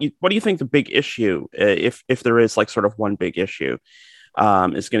of what do you think the big issue, if there is like sort of one big issue,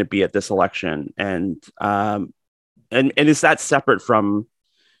 is going to be at this election, and is that separate from,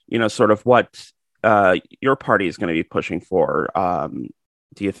 sort of what your party is going to be pushing for?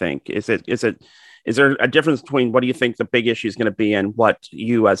 Do you think is there a difference between what do you think the big issue is going to be and what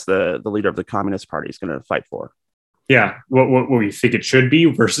you as the leader of the Communist Party is going to fight for? Yeah, what we think it should be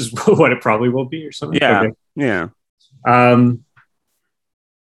versus what it probably will be, or something. Yeah, okay. Yeah.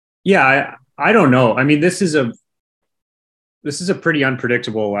 I don't know. I mean, this is a pretty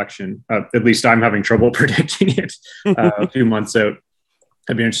unpredictable election. At least I'm having trouble predicting it a few months out.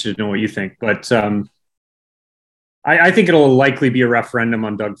 I'd be interested to know what you think. But I think it'll likely be a referendum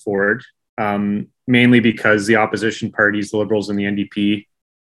on Doug Ford, mainly because the opposition parties, the Liberals and the NDP,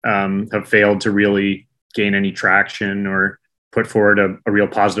 have failed to really gain any traction or put forward a real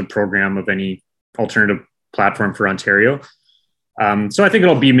positive program of any alternative platform for Ontario. So I think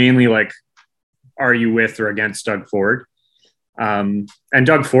it'll be mainly like, are you with or against Doug Ford? And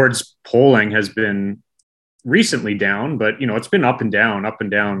Doug Ford's polling has been recently down, but it's been up and down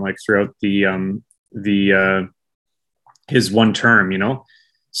like throughout his one term,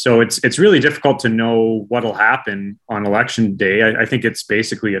 So it's really difficult to know what'll happen on election day. I think it's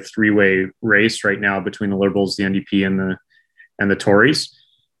basically a three-way race right now between the Liberals, the NDP, and the Tories.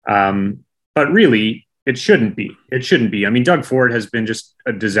 But really, it shouldn't be. I mean, Doug Ford has been just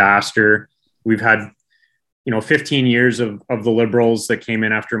a disaster. We've had, 15 years of the Liberals that came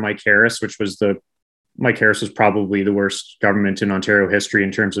in after Mike Harris, Mike Harris was probably the worst government in Ontario history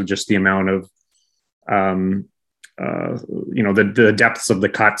in terms of just the amount of, the depths of the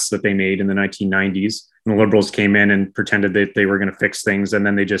cuts that they made in the 1990s. And the Liberals came in and pretended that they were going to fix things, and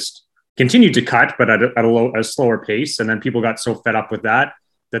then they just continued to cut, but at a slower pace. And then people got so fed up with that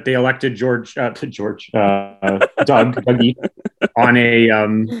they elected Dougie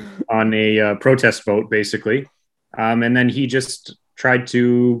on a protest vote, basically. And then he just tried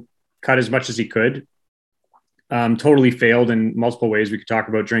to cut as much as he could. Totally failed in multiple ways we could talk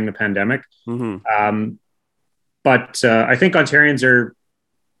about during the pandemic. Mm-hmm. But I think Ontarians are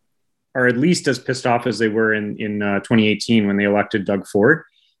at least as pissed off as they were in 2018 when they elected Doug Ford.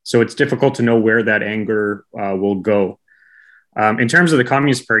 So it's difficult to know where that anger will go. In terms of the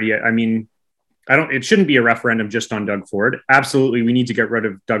Communist Party, I mean, it shouldn't be a referendum just on Doug Ford. Absolutely, we need to get rid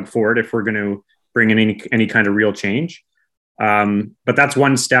of Doug Ford if we're going to bring in any kind of real change. But that's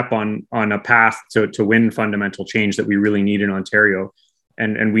one step on a path to win fundamental change that we really need in Ontario.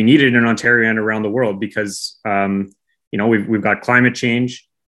 and we need it in Ontario and around the world because we've got climate change.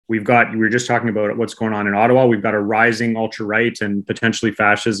 We were just talking about what's going on in Ottawa. We've got a rising alt-right and potentially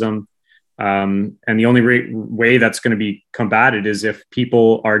fascism. And the only way that's going to be combated is if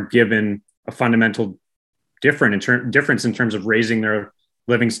people are given a fundamental difference in terms of raising their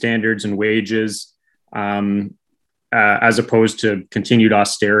living standards and wages, as opposed to continued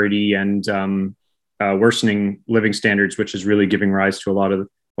austerity and worsening living standards, which is really giving rise to a lot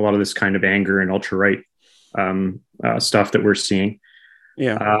of this kind of anger and ultra-right stuff that we're seeing.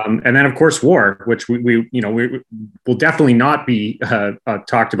 Yeah. And then of course war, which we will definitely not be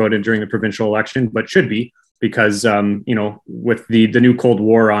talked about during the provincial election, but should be, because with the new Cold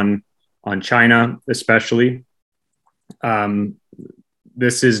War on China, especially,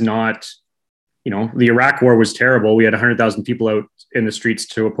 this is not, the Iraq war was terrible. We had 100,000 people out in the streets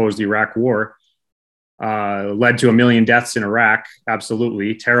to oppose the Iraq war. Led to 1 million deaths in Iraq.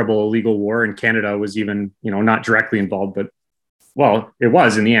 Absolutely terrible illegal war. And Canada was even, not directly involved, but well, it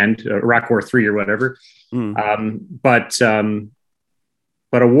was in the end, Iraq War 3 or whatever. But a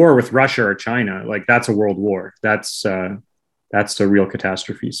war with Russia or China, like that's a world war. That's a real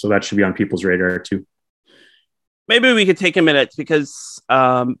catastrophe. So that should be on people's radar too. Maybe we could take a minute because,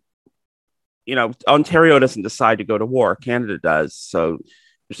 Ontario doesn't decide to go to war. Canada does. So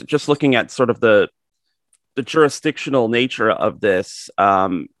just looking at sort of the jurisdictional nature of this,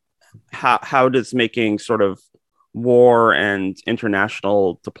 how does making sort of war and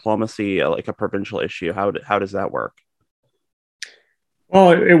international diplomacy like a provincial issue, how does that work?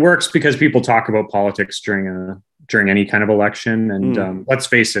 Well, it works because people talk about politics during any kind of election, and let's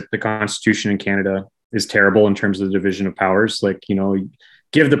face it, the Constitution in Canada is terrible in terms of the division of powers. Like,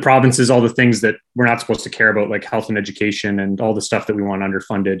 give the provinces all the things that we're not supposed to care about, like health and education and all the stuff that we want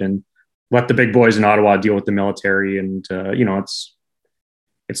underfunded, and let the big boys in Ottawa deal with the military. And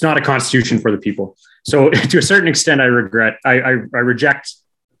it's not a constitution for the people. So to a certain extent, I reject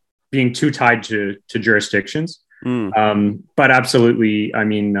being too tied to jurisdictions. But absolutely, I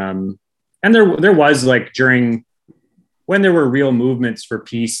mean, and there was like when there were real movements for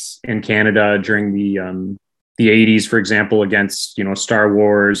peace in Canada during the 80s, for example, against, Star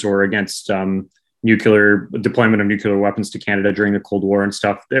Wars or against deployment of nuclear weapons to Canada during the Cold War and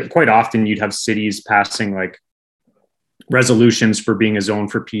stuff. Quite often you'd have cities passing like resolutions for being a zone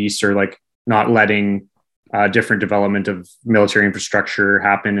for peace, or like not letting different development of military infrastructure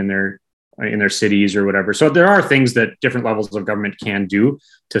happen in their cities or whatever. So there are things that different levels of government can do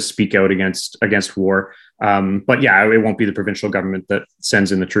to speak out against war. But yeah, it won't be the provincial government that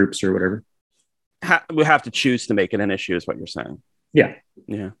sends in the troops or whatever. We have to choose to make it an issue, is what you're saying. Yeah.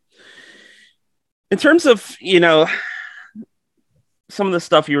 Yeah. In terms of, some of the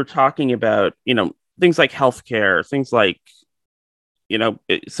stuff you were talking about, things like healthcare, things like,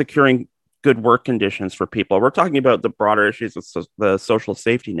 securing good work conditions for people. We're talking about the broader issues of the social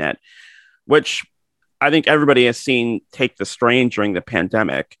safety net, which I think everybody has seen take the strain during the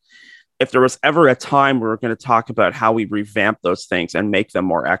pandemic. If there was ever a time we were going to talk about how we revamp those things and make them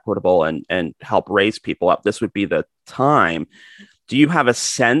more equitable and help raise people up, this would be the time. Do you have a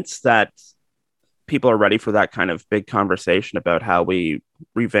sense that people are ready for that kind of big conversation about how we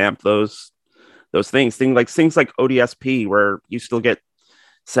revamp those things like ODSP, where you still get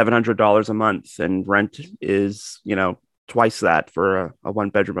 $700 a month and rent is, twice that for a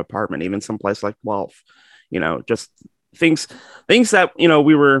 1-bedroom apartment, even someplace like Guelph, just things that,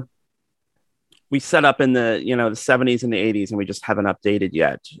 we set up in the, the 70s and the 80s, and we just haven't updated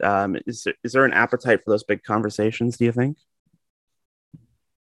yet. Is there an appetite for those big conversations, do you think?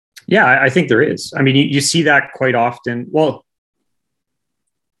 Yeah, I think there is. I mean, you see that quite often. Well,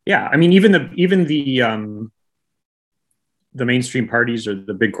 yeah, I mean, even the mainstream parties or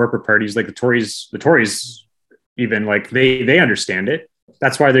the big corporate parties, like the Tories even, like they understand it.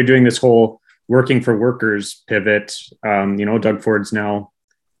 That's why they're doing this whole working for workers pivot. Doug Ford's now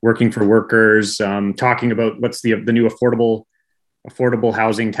working for workers, talking about what's the new affordable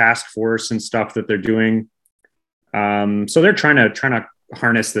housing task force and stuff that they're doing. So they're trying to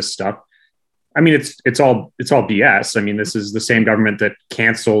harness this stuff. I mean, it's all BS. I mean, this is the same government that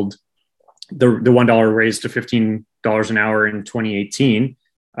canceled the $1 raise to $15 an hour in 2018,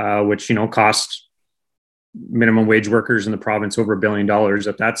 which cost minimum wage workers in the province over $1 billion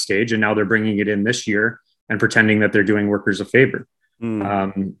at that stage, and now they're bringing it in this year and pretending that they're doing workers a favor.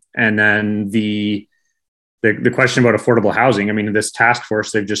 And then the question about affordable housing. I mean, this task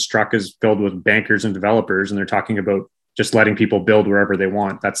force they've just struck is filled with bankers and developers, and they're talking about just letting people build wherever they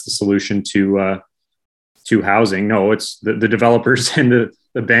want. That's the solution to to housing. No, it's the developers and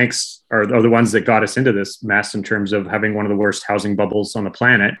the banks are the ones that got us into this mess in terms of having one of the worst housing bubbles on the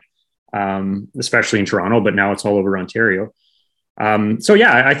planet, especially in Toronto, but now it's all over Ontario. So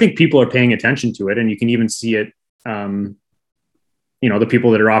yeah, I think people are paying attention to it, and you can even see it. The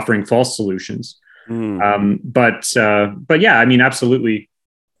people that are offering false solutions. But yeah, I mean, absolutely.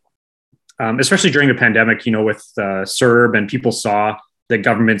 Especially during the pandemic, with CERB, and people saw that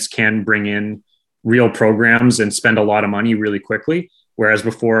governments can bring in real programs and spend a lot of money really quickly. Whereas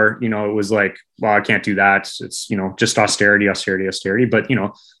before, it was like, well, I can't do that. It's, just austerity. But,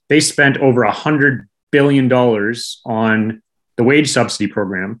 they spent over $100 billion on the wage subsidy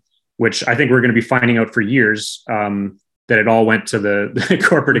program, which I think we're going to be finding out for years that it all went to the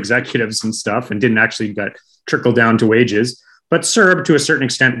corporate executives and stuff and didn't actually get trickled down to wages. But CERB, to a certain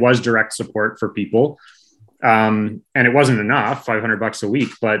extent, was direct support for people. And it wasn't enough, $500 a week,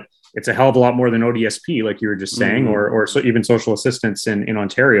 but it's a hell of a lot more than ODSP, like you were just saying, or even social assistance in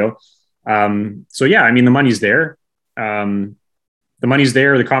Ontario. So yeah, I mean, the money's there. The money's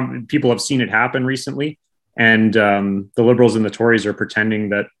there. People have seen it happen recently, and the Liberals and the Tories are pretending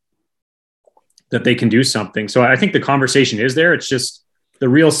that they can do something. So I think the conversation is there. It's just the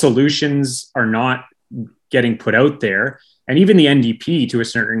real solutions are not getting put out there. And even the NDP, to a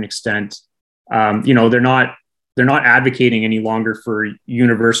certain extent, they're not advocating any longer for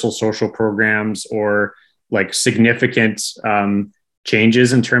universal social programs or like significant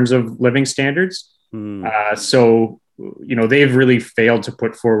changes in terms of living standards. So they've really failed to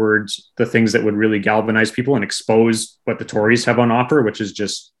put forward the things that would really galvanize people and expose what the Tories have on offer, which is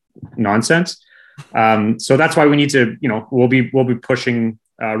just nonsense. So that's why we need to, we'll be pushing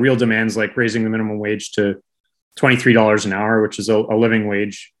real demands like raising the minimum wage to $23 an hour, which is a living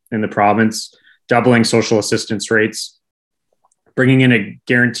wage in the province, doubling social assistance rates, bringing in a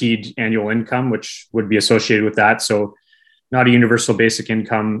guaranteed annual income, which would be associated with that. So not a universal basic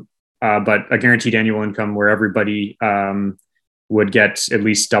income, but a guaranteed annual income where everybody would get at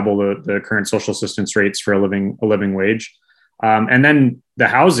least double the current social assistance rates for a living wage. And then the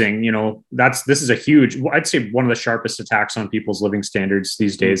housing, this is a huge, I'd say one of the sharpest attacks on people's living standards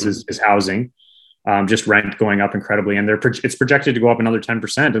these days is housing. Just rent going up incredibly, and it's projected to go up another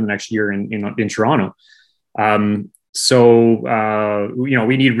 10% in the next year in Toronto. So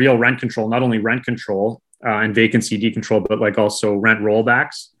we need real rent control, not only rent control and vacancy decontrol, but like also rent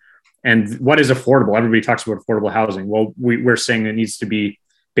rollbacks. And what is affordable? Everybody talks about affordable housing. Well, we're saying it needs to be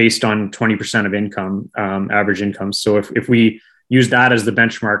based on 20% of income, average income. So if we use that as the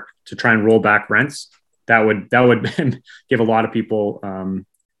benchmark to try and roll back rents, that would give a lot of people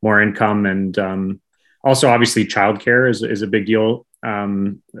more income. And also obviously childcare is a big deal,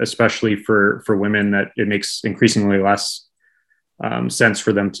 especially for women, that it makes increasingly less sense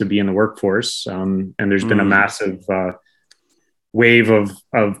for them to be in the workforce. And there's been a massive wave of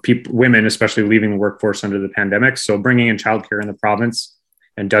women, especially leaving the workforce under the pandemic. So bringing in childcare in the province,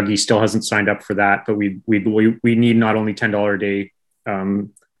 and Dougie still hasn't signed up for that, but we need not only $10 a day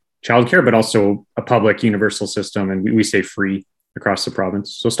childcare, but also a public universal system. And we say free across the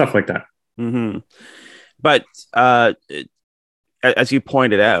province. So stuff like that. But as you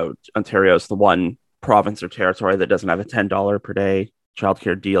pointed out, Ontario is the one province or territory that doesn't have a $10 per day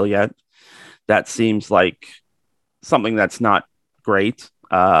childcare deal yet. That seems like something that's not great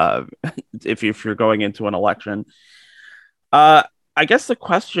if you're going into an election. I guess the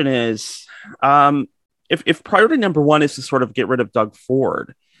question is, if priority number one is to sort of get rid of Doug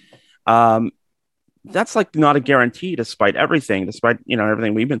Ford, that's like not a guarantee, despite everything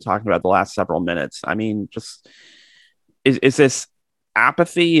we've been talking about the last several minutes. I mean, just is this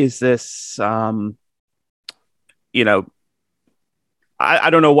apathy? Is this, I don't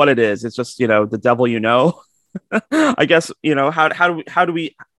know what it is. It's just, the devil, I guess, how do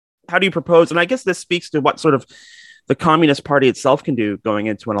you propose? And I guess this speaks to what sort of the Communist Party itself can do going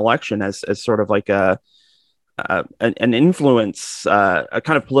into an election as sort of like an influence, a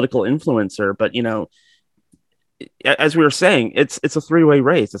kind of political influencer. But, as we were saying, it's a three-way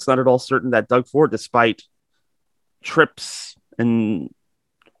race. It's not at all certain that Doug Ford, despite trips and,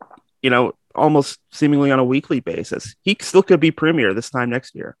 almost seemingly on a weekly basis, he still could be premier this time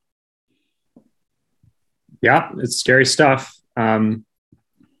next year. Yeah, it's scary stuff. And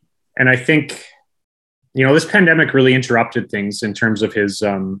I think, this pandemic really interrupted things in terms of his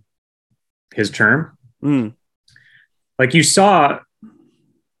term. Like you saw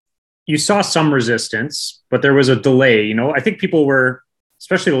some resistance, but there was a delay. I think people were,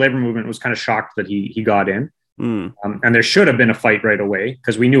 especially the labor movement, was kind of shocked that he got in. And there should have been a fight right away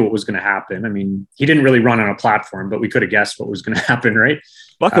because we knew what was going to happen. I mean, he didn't really run on a platform, but we could have guessed what was going to happen, right?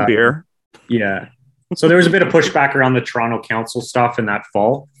 Buck a beer. Yeah. So there was a bit of pushback around the Toronto Council stuff in that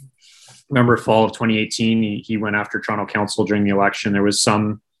fall. Remember fall of 2018, he went after Toronto Council during the election. There was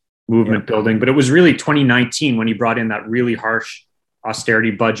some movement building, but it was really 2019 when he brought in that really harsh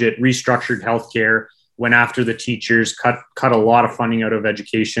austerity budget, restructured healthcare, went after the teachers, cut a lot of funding out of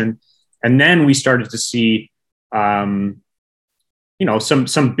education. And then we started to see, some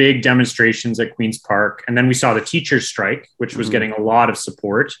big demonstrations at Queen's Park. And then we saw the teachers strike, which was getting a lot of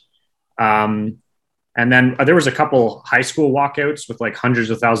support. And then there was a couple high school walkouts with like hundreds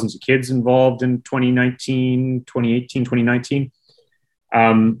of thousands of kids involved in 2018, 2019.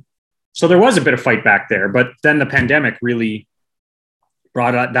 So there was a bit of fight back there, but then the pandemic really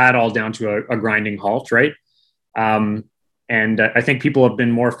brought that all down to a grinding halt, right? And I think people have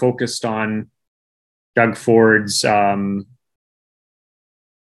been more focused on Doug Ford's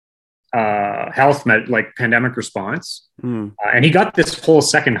pandemic response. And he got this whole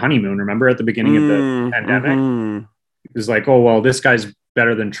second honeymoon, remember, at the beginning of the pandemic? It was like, oh, well, this guy's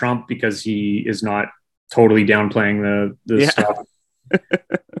better than Trump because he is not totally downplaying the stuff.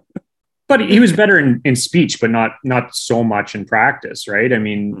 But he was better in speech, but not so much in practice, right? I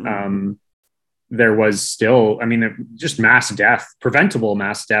mean, there was still, just mass death, preventable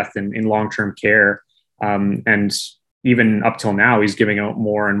mass death in long-term care. And even up till now, he's giving out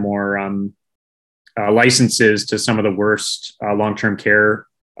more and more licenses to some of the worst long-term care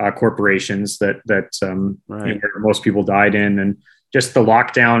corporations that where most people died in, and just the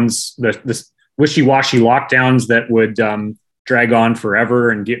lockdowns, the wishy-washy lockdowns that would drag on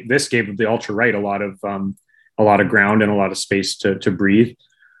forever, and gave the ultra right a lot of ground and a lot of space to breathe.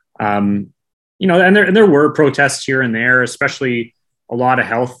 And there were protests here and there, especially a lot of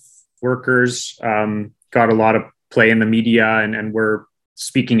health workers got a lot of play in the media and were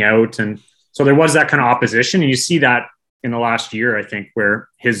speaking out. And so there was that kind of opposition. And you see that in the last year, I think, where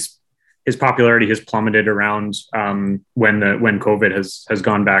his popularity has plummeted around when COVID has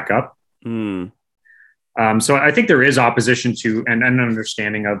gone back up. So I think there is opposition to and an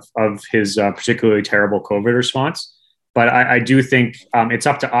understanding of his particularly terrible COVID response. But I do think it's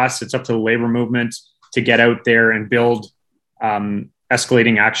up to us, it's up to the labor movement to get out there and build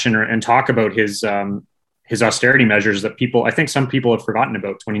escalating action and talk about his austerity measures that I think some people have forgotten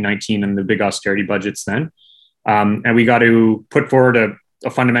about 2019 and the big austerity budgets then. And we got to put forward a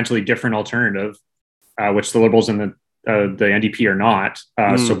fundamentally different alternative, which the Liberals and the NDP are not.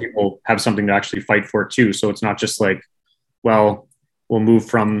 So people have something to actually fight for too. So it's not just like, well, we'll move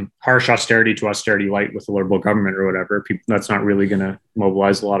from harsh austerity to austerity light with the Liberal government or whatever. That's not really going to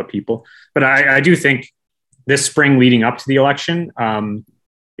mobilize a lot of people. But I do think this spring leading up to the election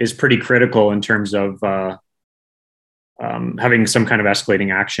is pretty critical in terms of having some kind of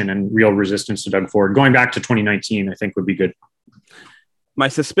escalating action and real resistance to Doug Ford. Going back to 2019, I think would be good. My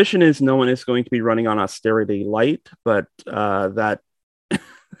suspicion is no one is going to be running on austerity light, but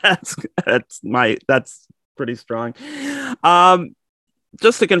that's pretty strong.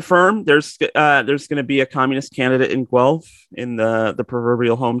 Just to confirm, there's going to be a communist candidate in Guelph, in the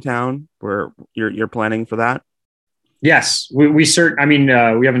proverbial hometown, where you're planning for that. Yes, we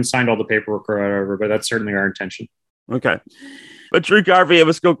haven't signed all the paperwork or whatever, but that's certainly our intention. Okay. But Drew Garvey, it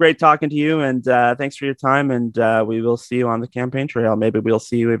was great talking to you, and thanks for your time, and we will see you on the campaign trail. Maybe we'll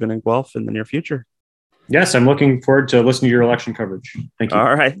see you even in Guelph in the near future. Yes, I'm looking forward to listening to your election coverage. Thank you.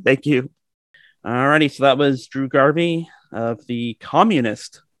 All right. Thank you. All righty. So that was Drew Garvey of the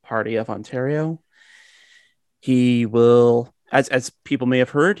Communist Party of Ontario. He will, as people may have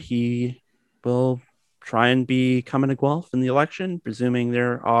heard, he will try and be coming to Guelph in the election, presuming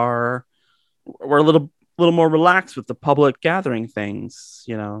we're a little more relaxed with the public gathering things,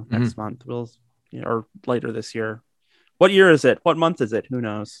 next month. Or later this year. What year is it? What month is it? Who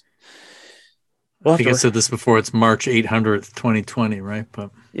knows? I think I said this before. It's March 800th, 2020, right? But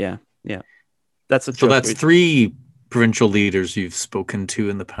yeah. That's so that's 3 provincial leaders you've spoken to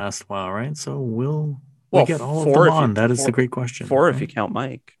in the past while, right? So we'll get all of them on. That is the great question. 4 if you count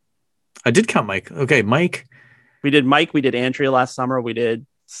Mike. I did count Mike. Okay, Mike. We did Mike. We did Andrea last summer. We did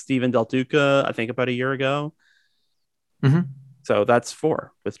Stephen Del Duca, I think about a year ago. So that's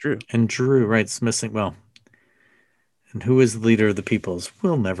 4 with Drew. And Drew, right, is missing. Well, and who is the leader of the Peoples?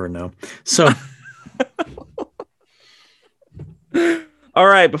 We'll never know. So... All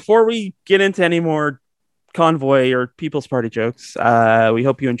right, before we get into any more convoy or People's Party jokes, we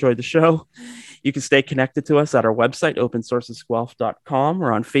hope you enjoyed the show. You can stay connected to us at our website, opensourcesguelph.com.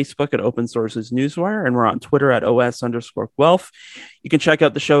 We're on Facebook at Open Sources Newswire, and we're on Twitter at OS_Guelph. You can check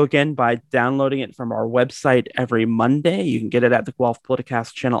out the show again by downloading it from our website every Monday. You can get it at the Guelph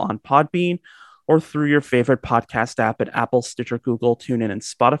Politicast channel on Podbean, or through your favorite podcast app at Apple, Stitcher, Google, TuneIn, and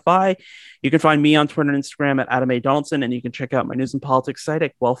Spotify. You can find me on Twitter and Instagram at Adam A. Donaldson, and you can check out my news and politics site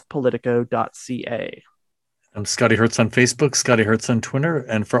at guelphpolitico.ca. I'm Scotty Hertz on Facebook, Scotty Hertz on Twitter.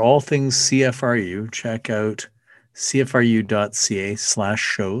 And for all things CFRU, check out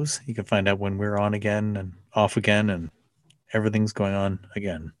cfru.ca/shows. You can find out when we're on again and off again and everything's going on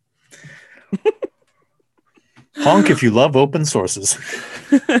again. Honk if you love open sources.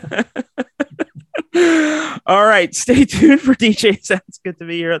 All right, stay tuned for DJ Sounds Good to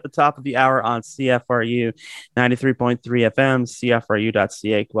be here at the top of the hour on CFRU 93.3 FM,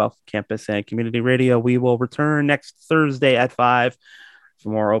 CFRU.ca, Guelph Campus and Community Radio. We will return next Thursday at 5 for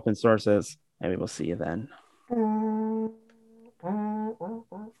more open sources, and we will see you then.